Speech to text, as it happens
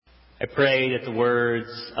I pray that the words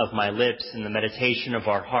of my lips and the meditation of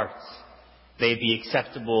our hearts may be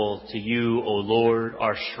acceptable to you, O Lord,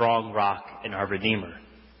 our strong rock and our Redeemer.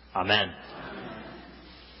 Amen.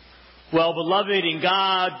 Well, beloved in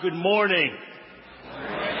God, good morning.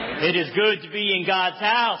 It is good to be in God's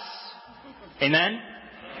house. Amen?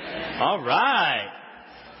 All right.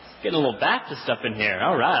 Getting a little Baptist up in here.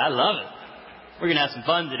 All right, I love it. We're going to have some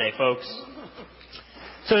fun today, folks.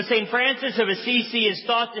 So St. Francis of Assisi is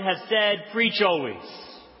thought to have said, preach always,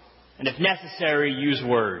 and if necessary, use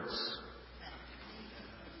words.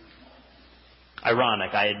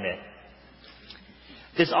 Ironic, I admit.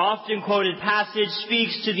 This often quoted passage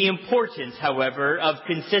speaks to the importance, however, of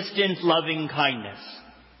consistent loving kindness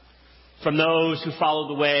from those who follow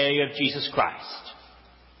the way of Jesus Christ.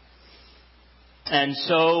 And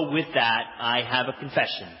so, with that, I have a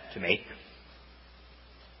confession to make.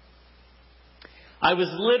 I was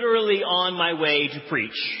literally on my way to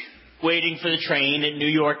preach, waiting for the train at New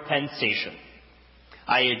York Penn Station.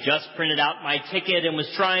 I had just printed out my ticket and was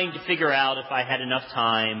trying to figure out if I had enough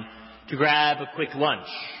time to grab a quick lunch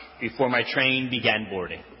before my train began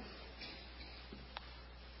boarding.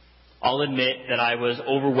 I'll admit that I was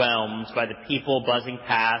overwhelmed by the people buzzing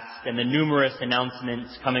past and the numerous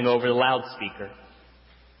announcements coming over the loudspeaker.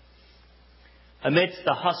 Amidst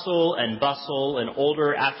the hustle and bustle, an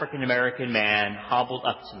older African-American man hobbled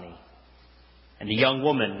up to me, and a young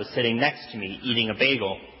woman was sitting next to me eating a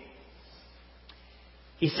bagel.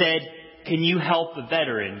 He said, "Can you help a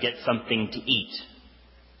veteran get something to eat?"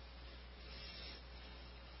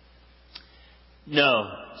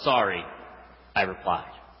 "No, sorry," I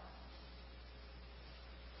replied.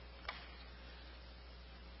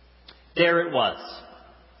 There it was.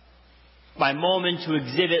 My moment to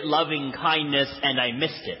exhibit loving kindness, and I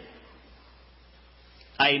missed it.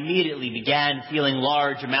 I immediately began feeling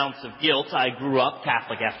large amounts of guilt. I grew up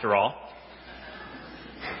Catholic after all.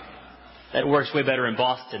 That works way better in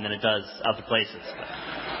Boston than it does other places.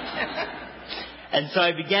 And so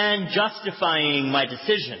I began justifying my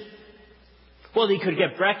decision. Well, he could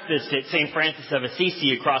get breakfast at St. Francis of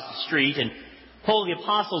Assisi across the street, and Holy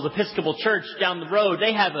Apostles Episcopal Church down the road,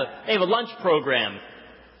 they have a lunch program.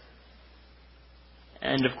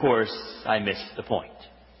 And of course, I missed the point.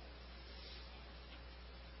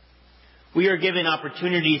 We are given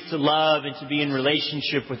opportunities to love and to be in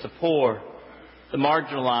relationship with the poor, the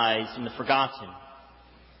marginalized, and the forgotten.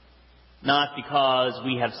 Not because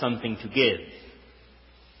we have something to give,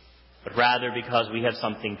 but rather because we have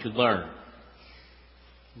something to learn,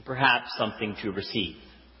 and perhaps something to receive.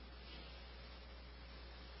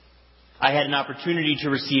 I had an opportunity to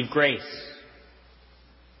receive grace,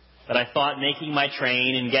 but I thought making my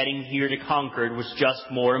train and getting here to Concord was just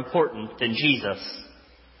more important than Jesus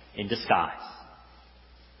in disguise.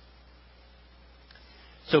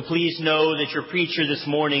 So please know that your preacher this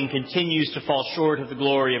morning continues to fall short of the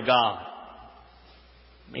glory of God.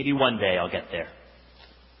 Maybe one day I'll get there.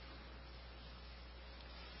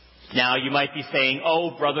 Now you might be saying,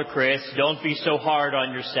 "Oh, Brother Chris, don't be so hard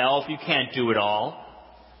on yourself. You can't do it all."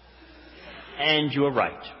 And you are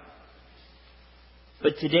right.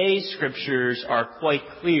 But today's scriptures are quite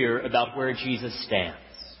clear about where Jesus stands.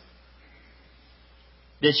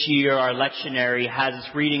 This year our lectionary has us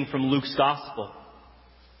reading from Luke's Gospel.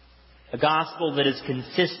 A gospel that is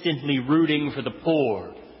consistently rooting for the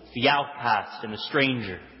poor, the outcast, and the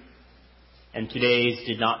stranger. And today's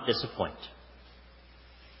did not disappoint.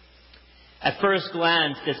 At first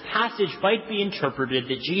glance, this passage might be interpreted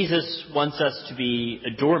that Jesus wants us to be a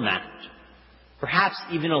doormat, perhaps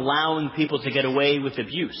even allowing people to get away with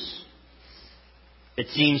abuse. It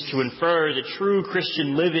seems to infer that true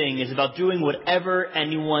Christian living is about doing whatever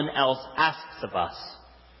anyone else asks of us,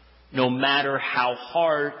 no matter how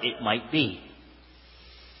hard it might be.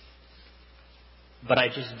 But I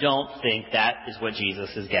just don't think that is what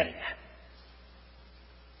Jesus is getting at.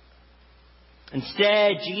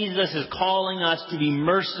 Instead, Jesus is calling us to be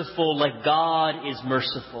merciful like God is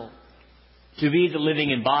merciful, to be the living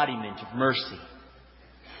embodiment of mercy.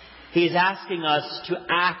 He is asking us to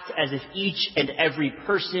act as if each and every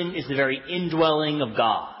person is the very indwelling of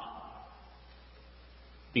God.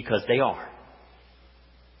 Because they are.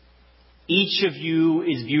 Each of you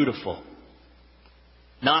is beautiful.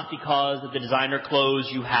 Not because of the designer clothes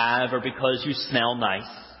you have or because you smell nice,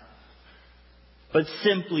 but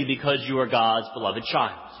simply because you are God's beloved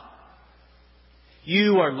child.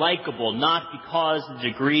 You are likable not because of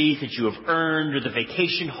the degrees that you have earned or the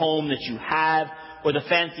vacation home that you have or the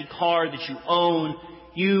fancy car that you own.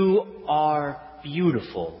 You are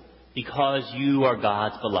beautiful because you are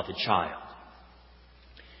God's beloved child.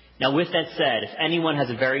 Now, with that said, if anyone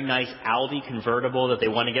has a very nice Audi convertible that they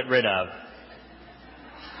want to get rid of,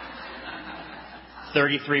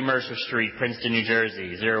 33 Mercer Street, Princeton, New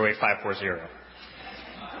Jersey, 08540.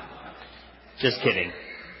 Just kidding.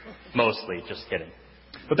 Mostly, just kidding.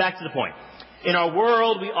 But back to the point. In our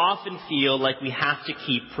world, we often feel like we have to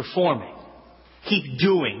keep performing. Keep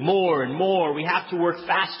doing more and more. We have to work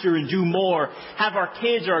faster and do more. Have our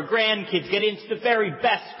kids or our grandkids get into the very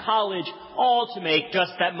best college, all to make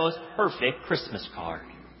just that most perfect Christmas card.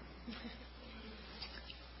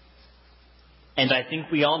 And I think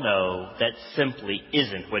we all know that simply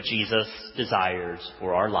isn't what Jesus desires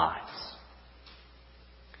for our lives.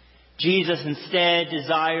 Jesus instead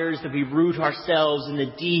desires that we root ourselves in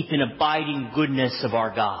the deep and abiding goodness of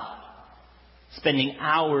our God, spending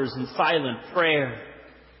hours in silent prayer,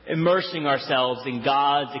 immersing ourselves in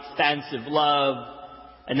God's expansive love,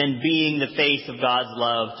 and then being the face of God's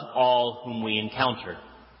love to all whom we encounter.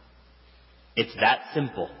 It's that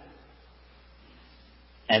simple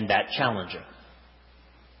and that challenging.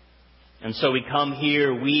 And so we come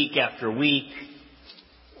here week after week,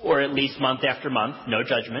 or at least month after month, no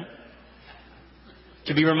judgment,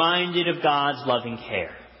 to be reminded of God's loving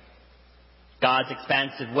care, God's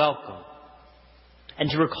expansive welcome, and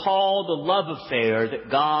to recall the love affair that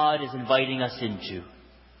God is inviting us into.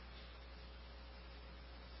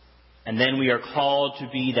 And then we are called to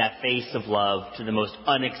be that face of love to the most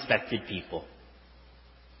unexpected people,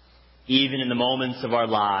 even in the moments of our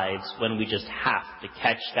lives when we just have to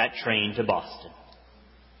catch that train to Boston.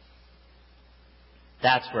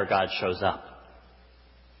 That's where God shows up,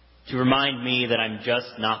 to remind me that I'm just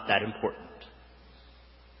not that important.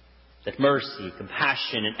 That mercy,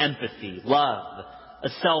 compassion, and empathy, love, a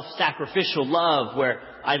self-sacrificial love where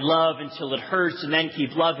I love until it hurts and then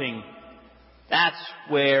keep loving, that's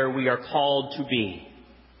where we are called to be.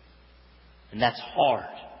 And that's hard.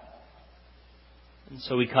 And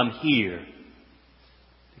so we come here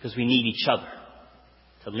because we need each other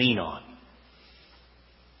to lean on.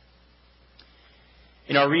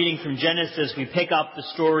 In our reading from Genesis, we pick up the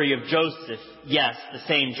story of Joseph. Yes, the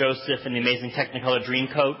same Joseph in the amazing Technicolor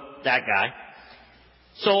Dreamcoat, that guy.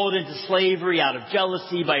 Sold into slavery out of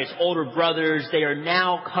jealousy by his older brothers, they are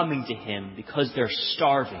now coming to him because they're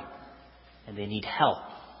starving and they need help.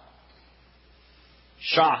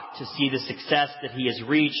 Shocked to see the success that he has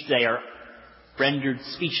reached, they are rendered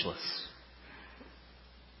speechless.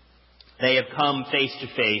 They have come face to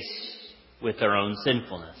face with their own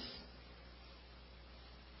sinfulness.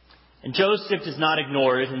 And Joseph does not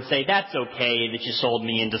ignore it and say, that's okay that you sold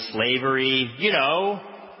me into slavery. You know,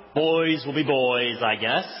 boys will be boys, I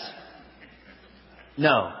guess.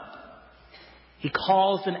 No. He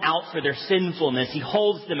calls them out for their sinfulness. He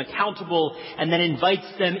holds them accountable and then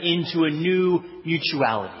invites them into a new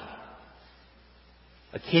mutuality.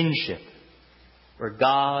 A kinship where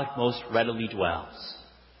God most readily dwells.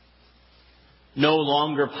 No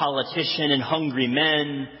longer politician and hungry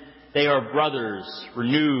men. They are brothers,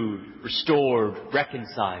 renewed, restored,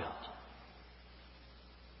 reconciled.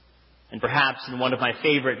 And perhaps in one of my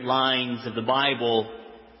favorite lines of the Bible,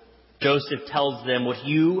 Joseph tells them, what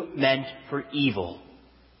you meant for evil,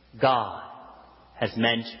 God has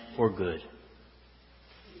meant for good.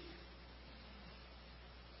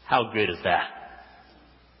 How good is that?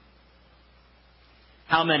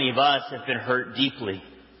 How many of us have been hurt deeply,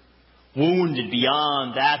 wounded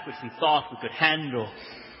beyond that which we thought we could handle?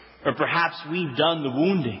 Or perhaps we've done the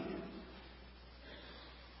wounding.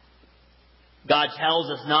 God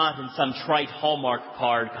tells us not in some trite Hallmark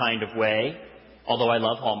card kind of way, although I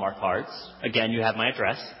love Hallmark cards. Again, you have my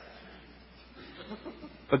address.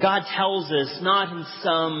 But God tells us not in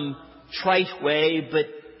some trite way, but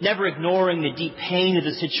never ignoring the deep pain of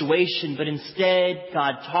the situation, but instead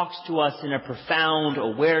God talks to us in a profound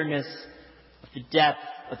awareness of the depth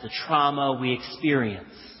of the trauma we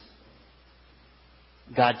experience.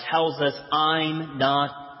 God tells us, I'm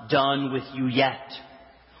not done with you yet.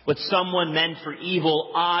 What someone meant for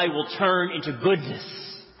evil, I will turn into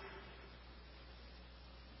goodness.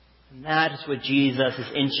 And that is what Jesus is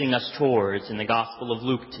inching us towards in the Gospel of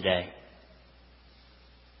Luke today.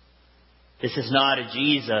 This is not a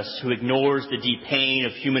Jesus who ignores the deep pain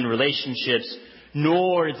of human relationships,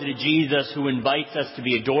 nor is it a Jesus who invites us to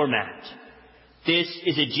be a doormat. This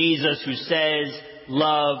is a Jesus who says,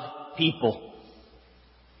 love people.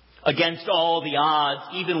 Against all the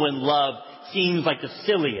odds, even when love seems like the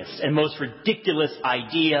silliest and most ridiculous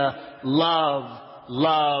idea, love,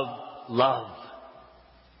 love, love.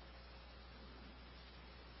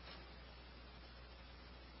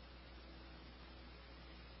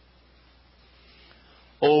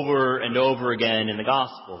 Over and over again in the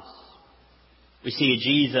Gospels, We see a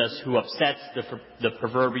Jesus who upsets the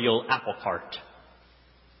proverbial apple cart.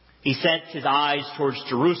 He sets his eyes towards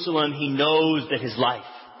Jerusalem. He knows that his life,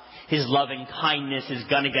 his loving kindness is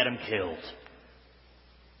going to get him killed.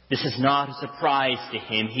 This is not a surprise to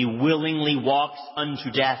him. He willingly walks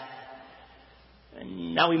unto death.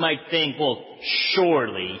 And now we might think, well,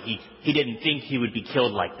 surely he didn't think he would be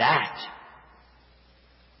killed like that.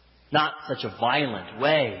 Not such a violent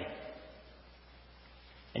way.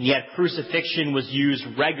 And yet crucifixion was used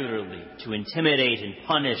regularly to intimidate and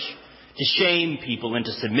punish, to shame people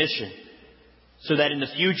into submission, so that in the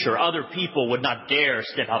future other people would not dare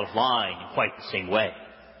step out of line in quite the same way.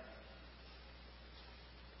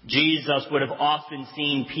 Jesus would have often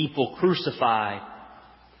seen people crucified,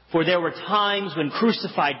 for there were times when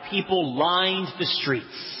crucified people lined the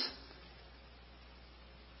streets.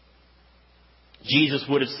 Jesus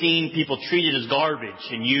would have seen people treated as garbage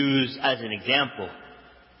and used as an example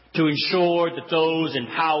to ensure that those in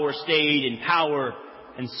power stayed in power,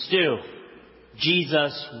 and still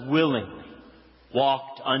Jesus willingly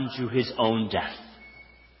walked unto his own death.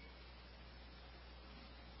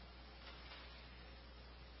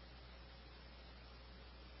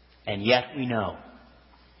 And yet we know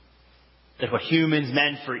that what humans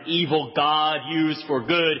meant for evil, God used for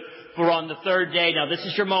good. For on the third day, now this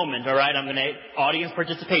is your moment, all right? Audience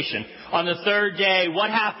participation. On the third day, what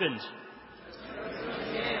happened?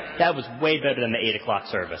 That was way better than the 8 o'clock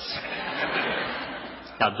service.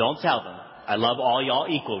 Now don't tell them. I love all y'all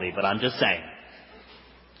equally, but I'm just saying.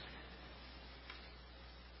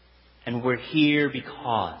 And we're here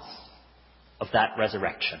because of that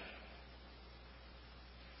resurrection.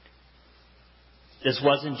 This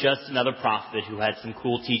wasn't just another prophet who had some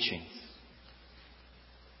cool teachings.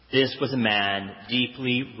 This was a man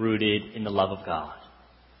deeply rooted in the love of God,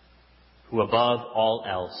 who above all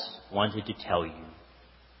else wanted to tell you,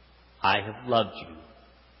 I have loved you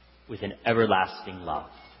with an everlasting love.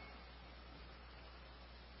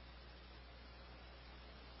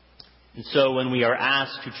 And so when we are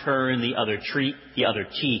asked to turn the other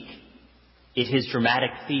cheek, it is dramatic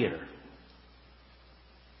theater,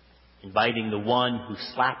 inviting the one who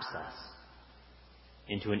slaps us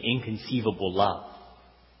into an inconceivable love.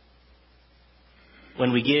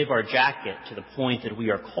 When we give our jacket to the point that we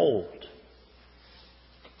are cold,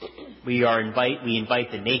 we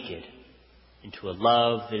invite the naked into a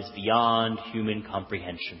love that is beyond human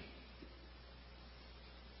comprehension.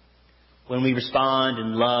 When we respond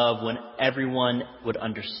in love when everyone would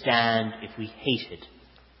understand if we hated,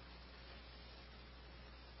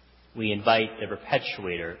 we invite the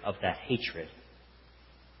perpetuator of that hatred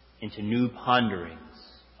into new ponderings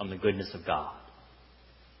on the goodness of God.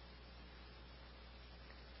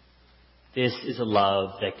 This is a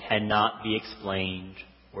love that cannot be explained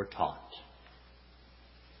or taught.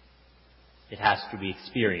 It has to be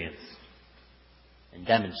experienced and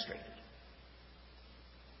demonstrated.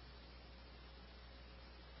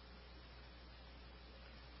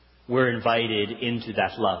 We're invited into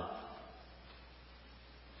that love.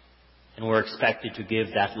 And we're expected to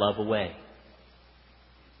give that love away.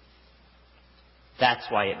 That's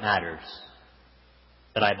why it matters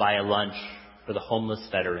that I buy a lunch for the homeless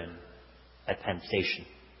veteran at Penn Station.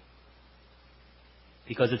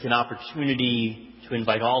 Because it's an opportunity to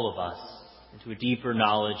invite all of us into a deeper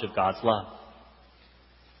knowledge of God's love.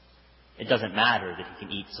 It doesn't matter that he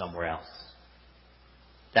can eat somewhere else.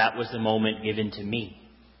 That was the moment given to me.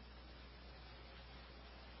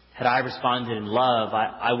 Had I responded in love,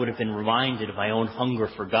 I would have been reminded of my own hunger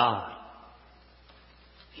for God.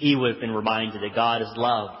 He would have been reminded that God is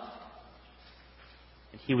love.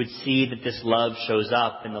 And he would see that this love shows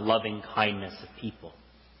up in the loving kindness of people.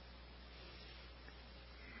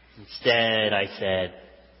 Instead, I said,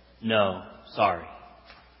 no, sorry.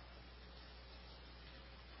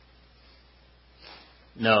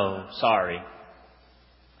 No, sorry.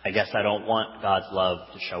 I guess I don't want God's love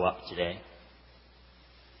to show up today.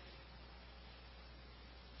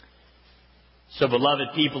 So,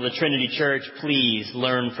 beloved people of the Trinity Church, please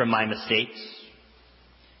learn from my mistakes.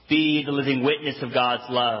 Be the living witness of God's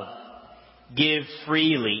love. Give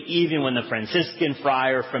freely, even when the Franciscan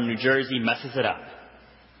friar from New Jersey messes it up.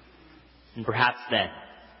 And perhaps then,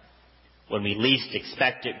 when we least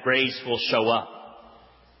expect it, grace will show up,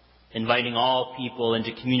 inviting all people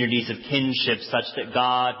into communities of kinship such that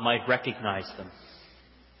God might recognize them.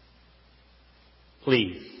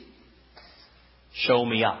 Please, show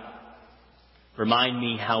me up. Remind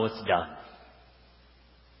me how it's done.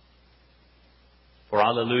 For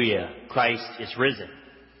Alleluia, Christ is risen.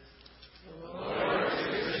 The Lord is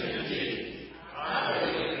risen indeed.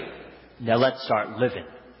 Alleluia. Now let's start living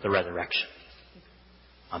the resurrection.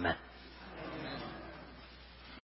 Amen.